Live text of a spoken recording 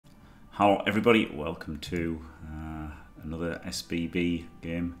Hello everybody, welcome to another SBB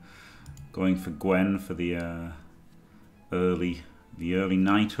game. Going for Gwen for the early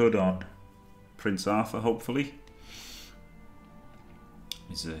knighthood on Prince Arthur, hopefully.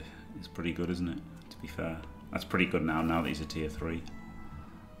 It's pretty good, isn't it? To be fair. That's pretty good now that he's a tier 3.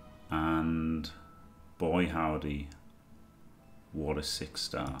 And boy howdy, what a sick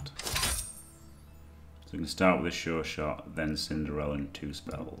start. So we can start with a sure shot, then Cinderella and 2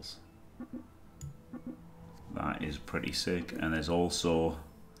 spells. That is pretty sick. And there's also,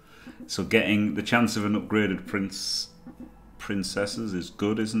 so getting the chance of an upgraded princesses is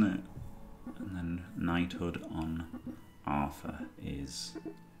good, isn't it? And then knighthood on Arthur is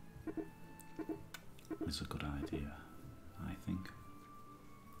a good idea, I think.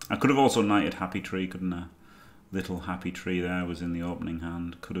 I could have also knighted Happy Tree, couldn't I? Little Happy Tree there was in the opening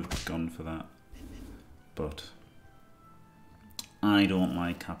hand. Could have gone for that. But I don't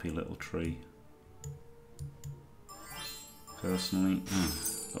like Happy Little Tree. Personally,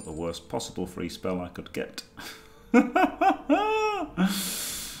 got the worst possible free spell I could get.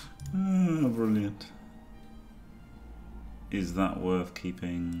 Brilliant. Is that worth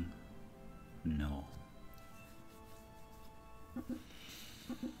keeping? No.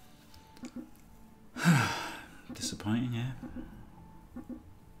 Disappointing, yeah.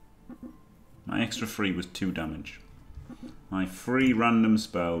 My extra free was 2 damage. My free random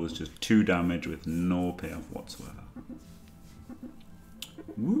spell was just 2 damage with no payoff whatsoever.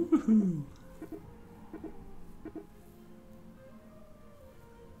 Woohoo!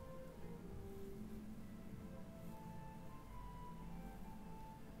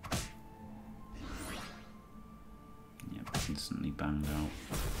 Yep, instantly banged out.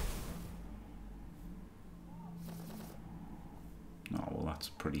 Oh, well, that's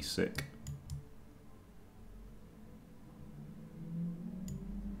pretty sick.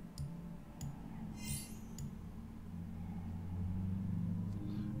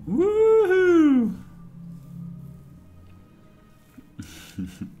 Woohoo!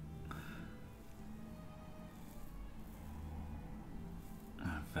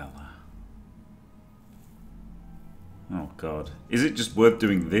 Vela. Oh god. Is it just worth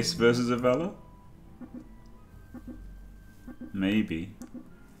doing this versus a Vela? Maybe.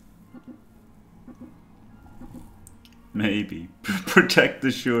 Maybe. Protect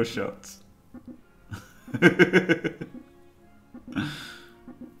the sure shots.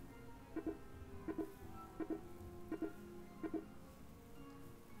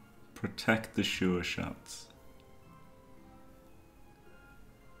 Protect the sure shots.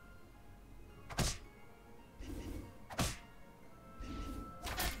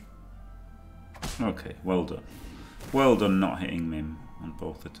 Okay, well done. Well done not hitting Mim on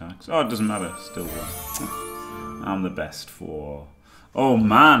both attacks. Oh, it doesn't matter. Still won. I'm the best for... Oh,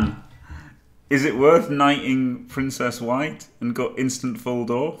 man! Is it worth knighting Princess White and got instant full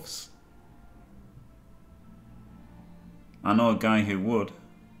dwarfs? I know a guy who would.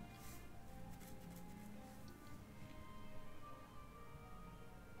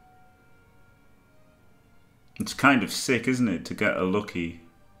 It's kind of sick, isn't it, to get a lucky...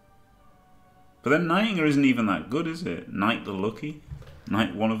 But then knighting her isn't even that good, is it? Knight the lucky?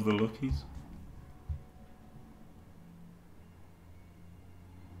 Knight one of the luckies?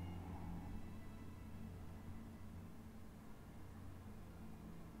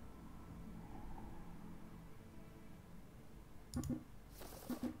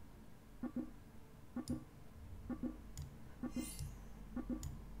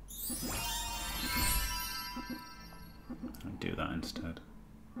 I'll do that instead.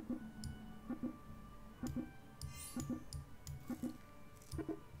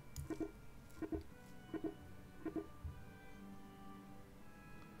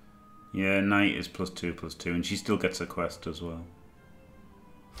 Yeah, knight is +2/+2, and she still gets a quest as well.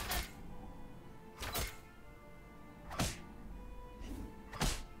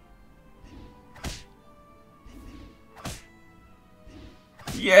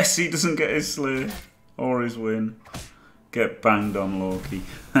 Yes, he doesn't get his slay or his win. Get banged on, Loki.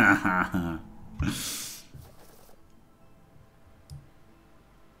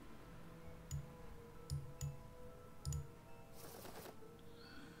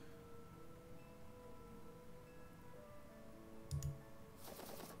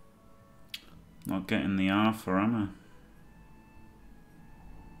 Not getting the Arthur, am I?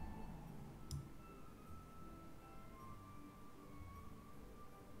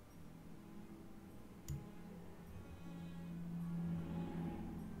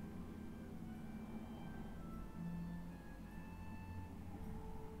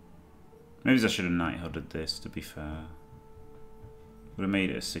 Maybe I should have knighthooded this, to be fair. Would have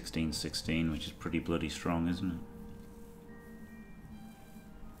made it a 16-16, which is pretty bloody strong, isn't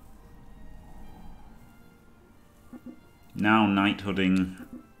it? Now knighthooding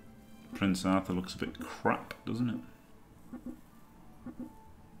Prince Arthur looks a bit crap, doesn't it?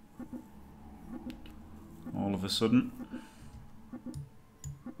 All of a sudden.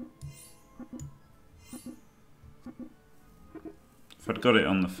 If I'd got it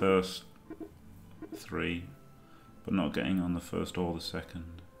on the first 3, but not getting on the first or the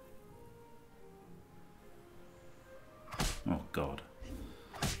second. Oh god.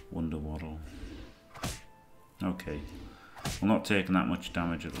 Wonder Waddle. Okay. Well, not taking that much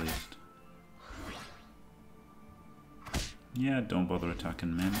damage at least. Yeah, don't bother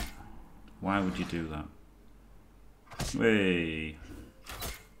attacking men. Why would you do that? Way.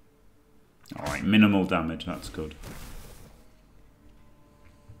 Alright, minimal damage, that's good.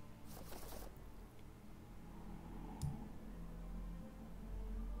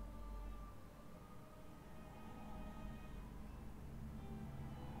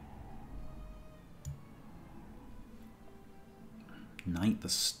 Knight the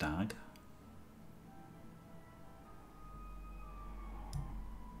Stag.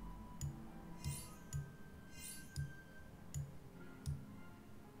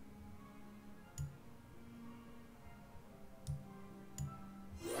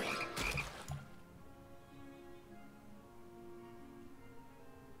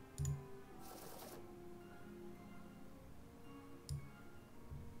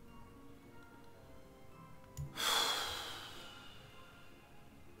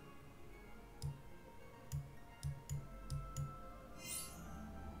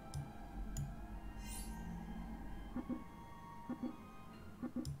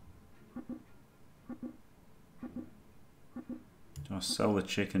 Do I sell the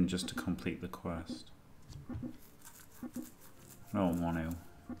chicken just to complete the quest? I don't want to.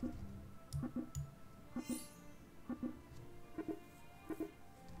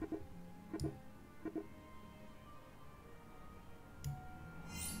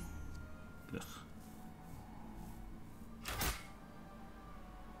 Ugh.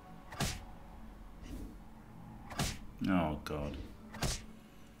 Oh god.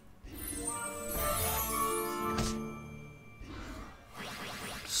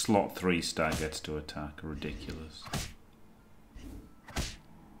 Slot 3 stag gets to attack. Ridiculous.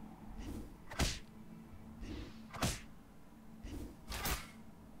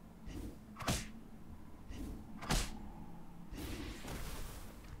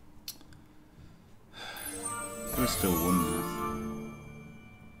 We still won that.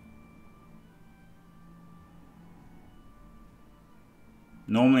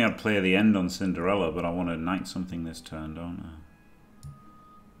 Normally I'd play the end on Cinderella, but I want to knight something this turn, don't I?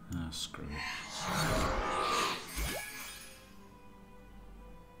 Ah, screw it.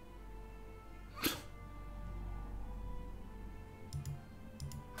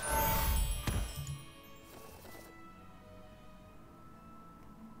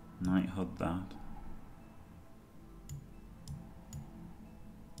 Knighthood that.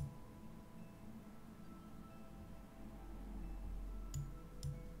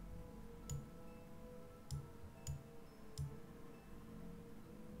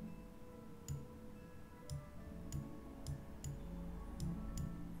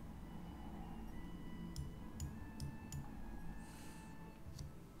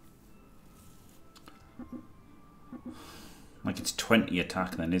 Like it's 20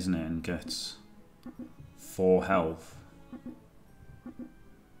 attack then, isn't it? And gets 4 health.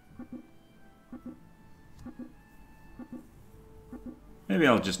 Maybe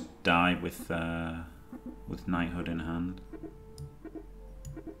I'll just die with knighthood in hand.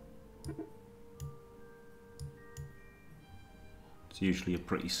 It's usually a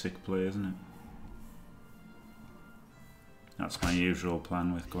pretty sick play, isn't it? That's my usual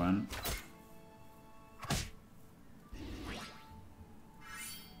plan with Gwen.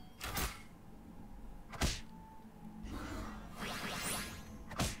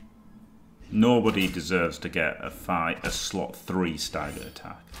 Nobody deserves to get a slot 3 stagger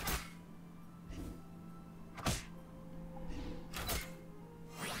attack.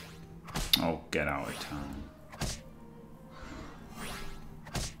 Oh, get out of town.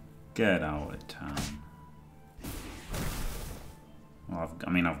 Get out of town. Well,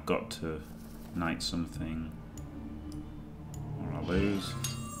 I've got to knight something or I lose.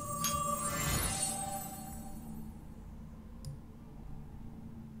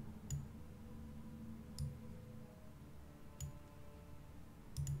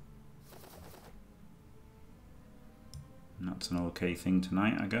 That's an okay thing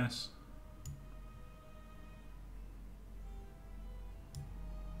tonight, I guess.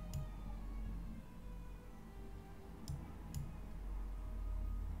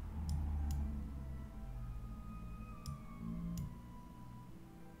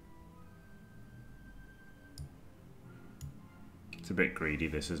 It's a bit greedy,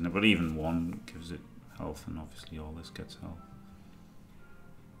 this, isn't it? But even one gives it health, and obviously all this gets health.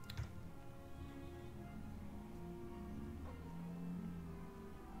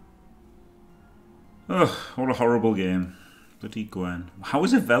 Ugh, what a horrible game. Bloody Gwen. How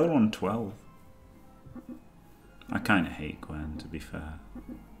is Avella on 12? I kind of hate Gwen, to be fair.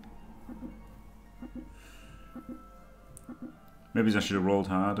 Maybe I should have rolled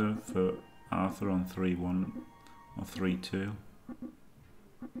harder for Arthur on 3-1 or 3-2.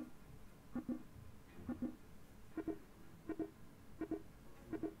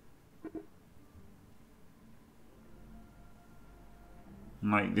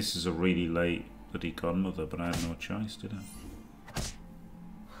 Like, this is a really late bloody godmother, but I had no choice, did I?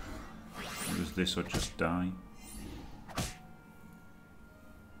 It was this or just die.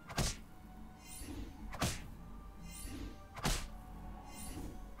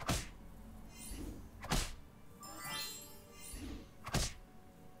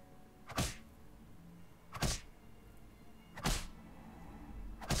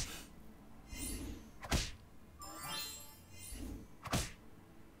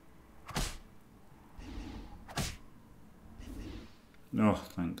 Oh,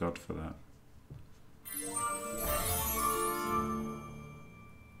 thank God for that.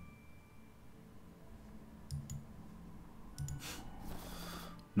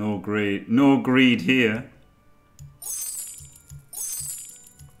 No greed here.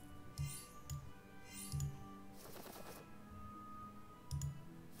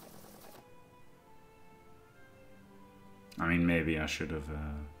 I mean, maybe I should have...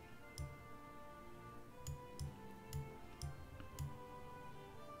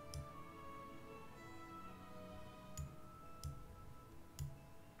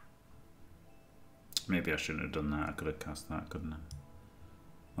 Maybe I shouldn't have done that. I could have cast that, couldn't I?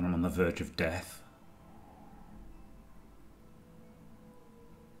 When I'm on the verge of death.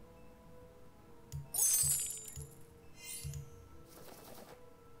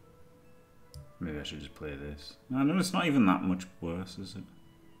 Maybe I should just play this. No, no, it's not even that much worse, is it?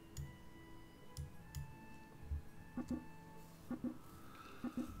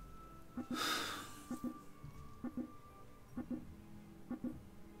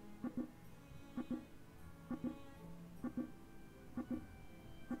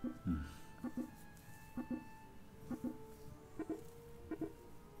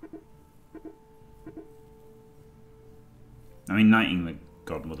 I mean, knighting the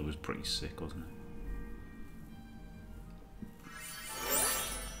godmother was pretty sick, wasn't it?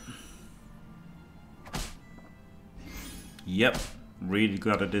 Yep, really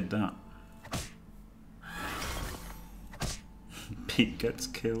glad I did that. Pete gets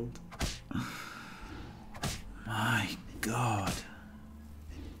killed. My God.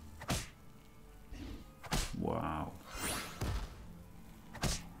 Wow.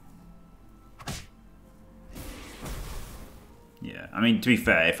 Yeah, I mean, to be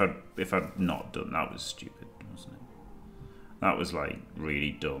fair, if I'd not done that, was stupid, wasn't it? That was like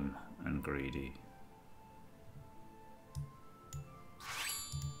really dumb and greedy.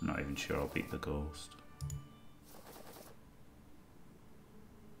 I'm not even sure I'll beat the ghost.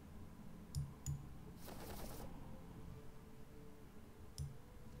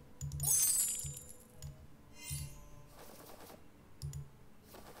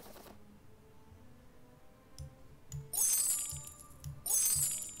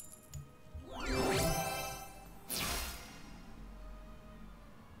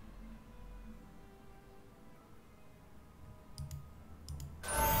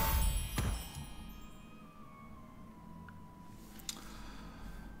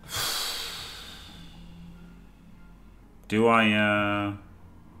 Do I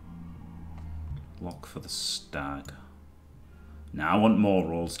lock for the stag? Now I want more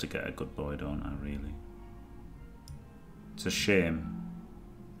rolls to get a good boy, don't I, really? It's a shame.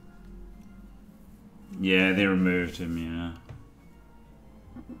 Yeah, they removed him, yeah.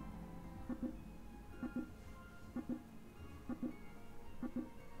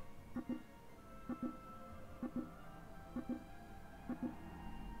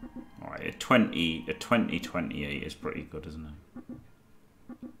 Alright, a 2028 is pretty good, isn't it?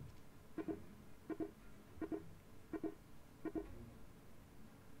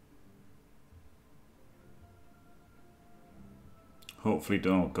 Hopefully,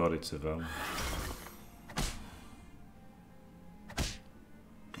 oh god, it's a Vel.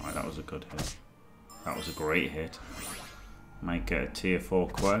 Alright, that was a good hit. That was a great hit. Might get a tier 4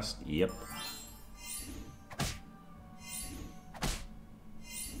 quest. Yep.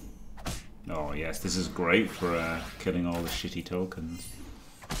 Oh yes, this is great for killing all the shitty tokens.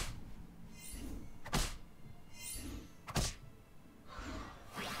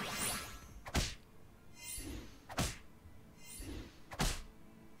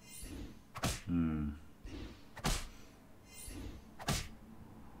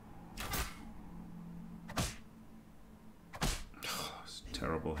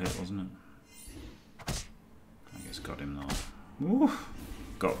 terrible hit, wasn't it? I guess got him though. Ooh,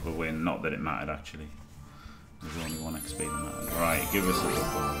 got the win. Not that it mattered actually. There's only 1 XP that mattered. Right, give us a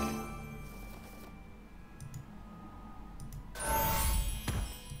good boy.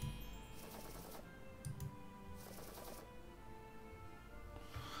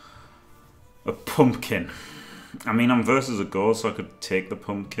 A pumpkin. I mean, I'm versus a ghost, so I could take the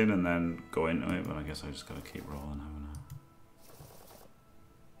pumpkin and then go into it, but I guess I just gotta keep rolling, haven't I?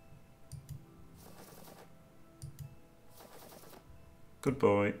 Good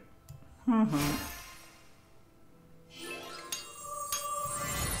boy.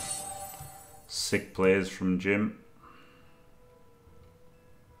 Sick plays from Jim.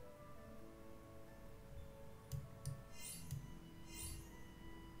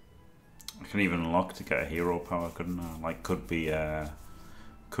 I can even unlock to get a hero power, couldn't I? Like, could be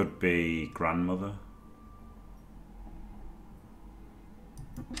grandmother.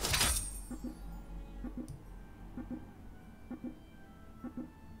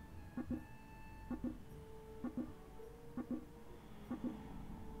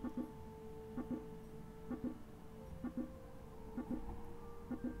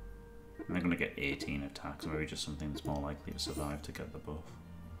 I'm going to get 18 attacks, maybe just something that's more likely to survive to get the buff.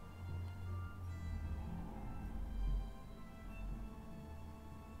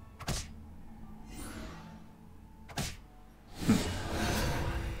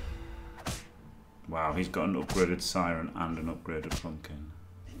 Wow, he's got an upgraded Siren and an upgraded Pumpkin.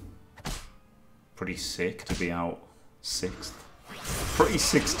 Pretty sick to be out 6th. Pretty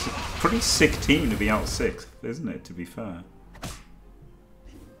sick team to be out 6th, isn't it, to be fair?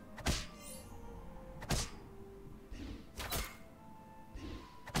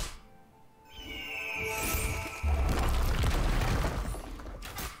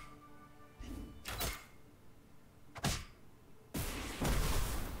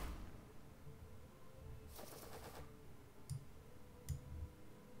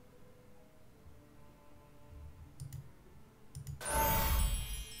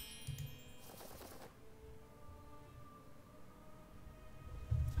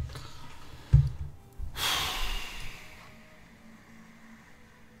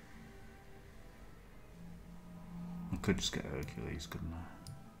 Could just get Hercules, couldn't I?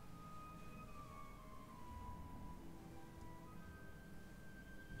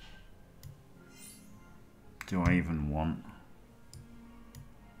 Do I even want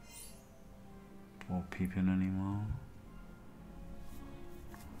Dwarf Peeping anymore?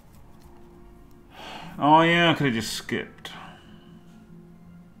 Oh yeah, I could have just skipped.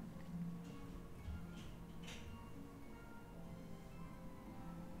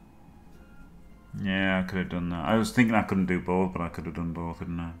 Yeah, I could have done that. I was thinking I couldn't do both, but I could have done both,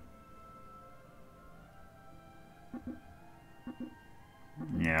 couldn't I?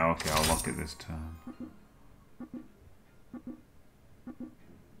 Yeah, okay, I'll lock it this turn.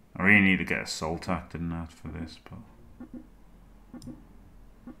 I really need to get a soul tack, didn't I, for this, but...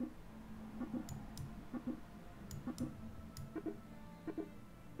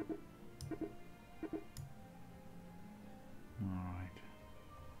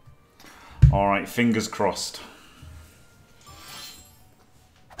 Alright, fingers crossed.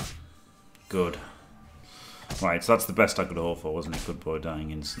 Good. Right, so that's the best I could hope for, wasn't it? Good boy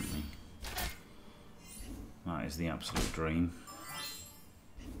dying instantly. That is the absolute dream.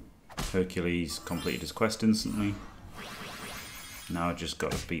 Hercules completed his quest instantly. Now I just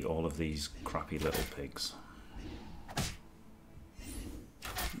got to beat all of these crappy little pigs.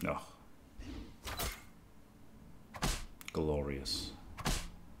 Oh. Glorious.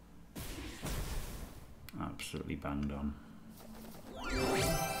 Absolutely banged on.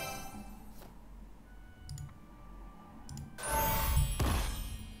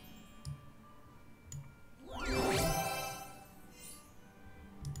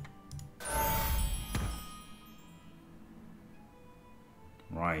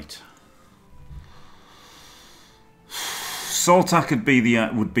 Right. Soltak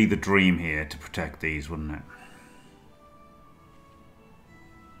would be the dream here to protect these, wouldn't it?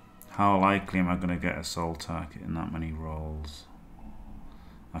 How likely am I going to get a Soltak in that many rolls?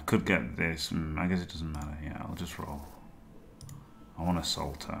 I could get this. I guess it doesn't matter. Yeah, I'll just roll. I want a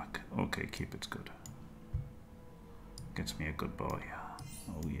Soltak. Okay, Cupid's good. Gets me a good boy.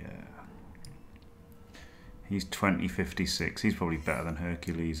 Oh yeah. He's 2056. He's probably better than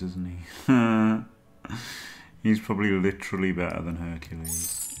Hercules, isn't he? He's probably literally better than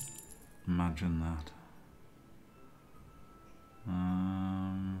Hercules. Imagine that.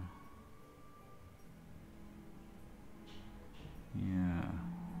 Yeah.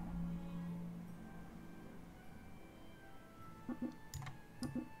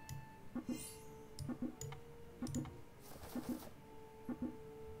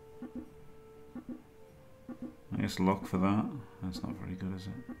 glorious luck for that. That's not very good, is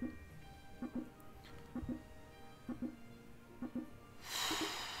it?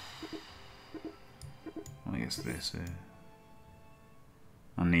 I guess this here.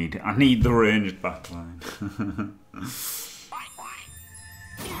 I need the ranged backline.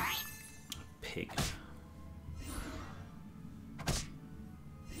 Pig.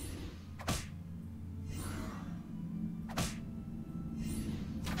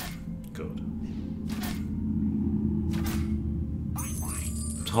 Good.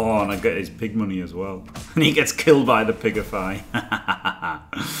 Oh, and I get his pig money as well. And he gets killed by the pigify.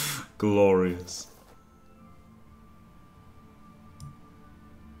 Glorious.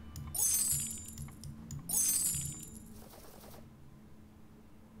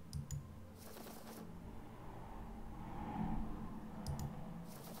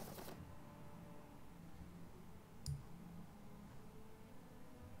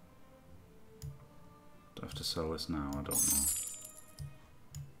 Do I have to sell this now? I don't know.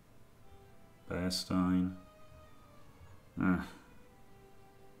 Bearstein.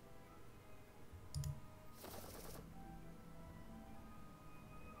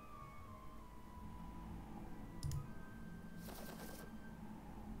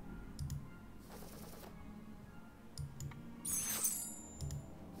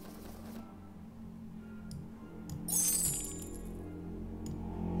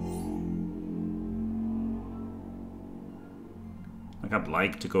 Like, I'd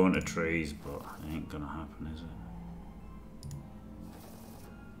like to go into trees, but it ain't gonna happen, is it?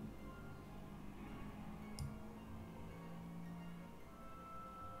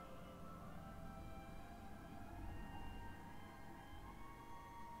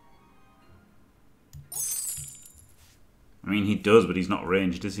 I mean, he does, but he's not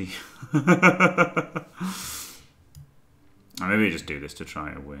ranged, is he? Maybe we just do this to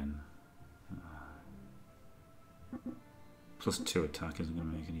try to win. +2 attack isn't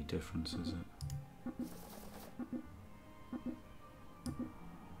going to make any difference, is it?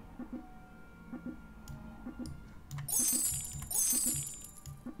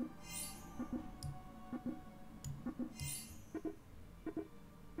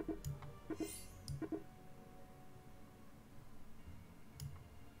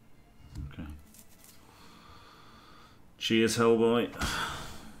 Okay. Cheers, Hellboy.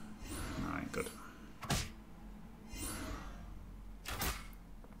 Alright, good.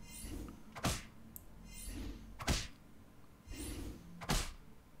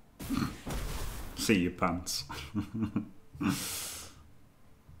 See you, pants.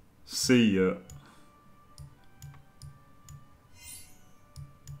 See ya.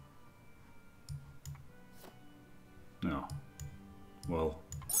 No. Well,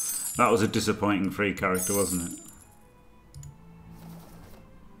 that was a disappointing free character, wasn't it?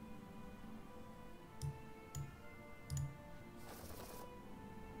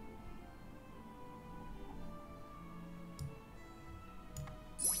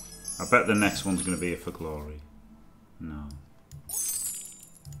 I bet the next one's going to be a for glory. No.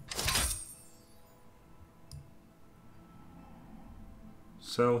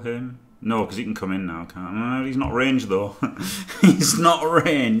 Sell him? No, because he can come in now, can't he? No, he's not ranged though. He's not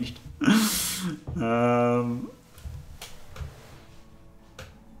ranged. Don't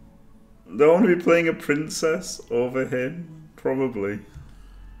want to be playing a princess over him? Probably.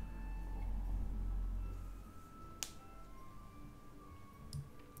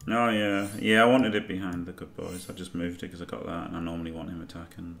 Oh yeah, yeah. I wanted it behind the good boys. I just moved it because I got that, and I normally want him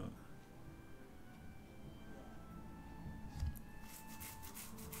attacking, but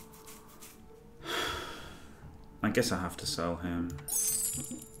I guess I have to sell him,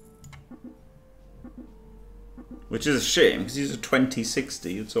 which is a shame because he's a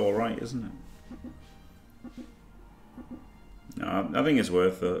 2060. It's all right, isn't it? No, I think it's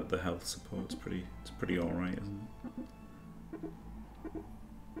worth the health support. It's pretty all right, isn't it?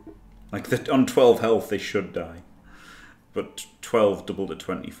 Like, on 12 health, they should die. But 12 doubled to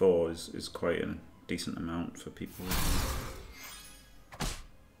 24 is quite a decent amount for people.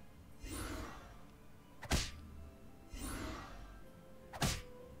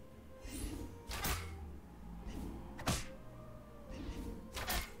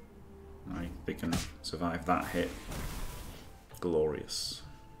 Right, they can survive that hit. Glorious.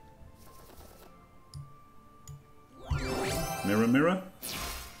 Mirror, mirror?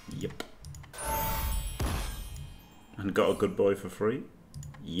 Yep. And got a good boy for free?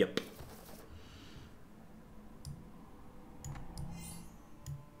 Yep.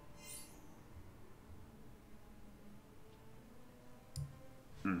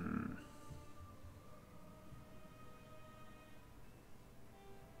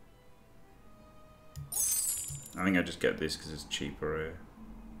 I think I just get this because it's cheaper here.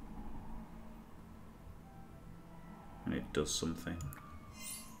 And it does something.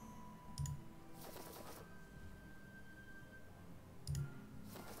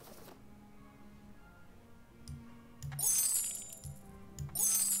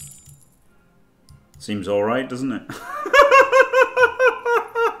 Seems alright, doesn't it?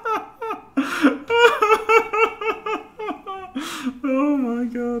 Oh my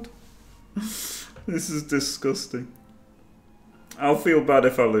god. This is disgusting. I'll feel bad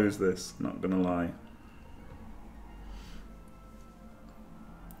if I lose this, not gonna lie.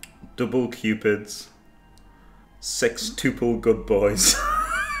 Double cupids. Sextuple good boys.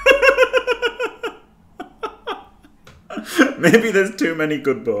 Maybe there's too many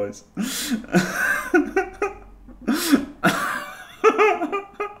good boys.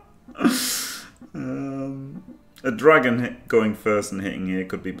 A dragon going first and hitting here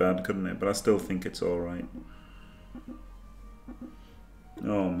could be bad, couldn't it? But I still think it's alright.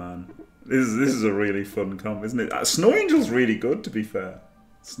 Oh man. This is a really fun comp, isn't it? Snow Angel's really good, to be fair.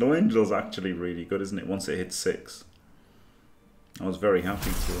 Snow Angel's actually really good, isn't it? Once it hits 6. I was very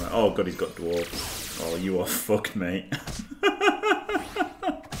happy to... oh god, he's got dwarves. Oh, you are fucked, mate.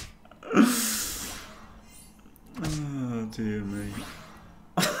 Oh, dear me.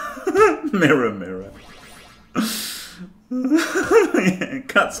 Mirror, mirror. Yeah,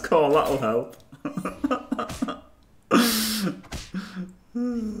 cat's call, that'll help.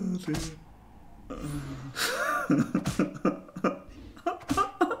 Oh, dear.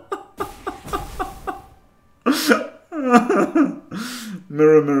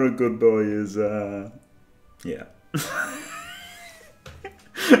 Mirror, mirror, good boy is, yeah.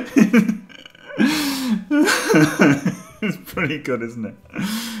 It's pretty good, isn't it?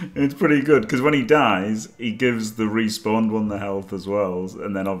 It's pretty good, because when he dies, he gives the respawned one the health as well,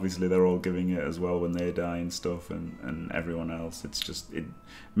 and then obviously they're all giving it as well when they die and stuff, and everyone else. It's just,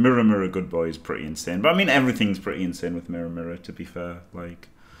 Mirror, mirror, good boy is pretty insane. But I mean, everything's pretty insane with Mirror, mirror, to be fair. Like,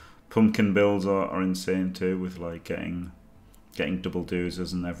 pumpkin builds are insane too, with like getting double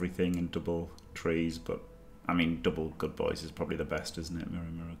doozers and everything, and double trees, but I mean, double good boys is probably the best, isn't it? Mirror,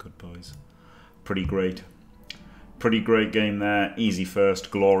 mirror, good boys. Pretty great. Pretty great game there. Easy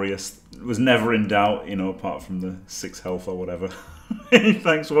first, glorious. Was never in doubt, you know, apart from the 6 health or whatever.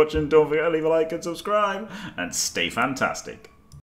 Thanks for watching. Don't forget to leave a like and subscribe, and stay fantastic.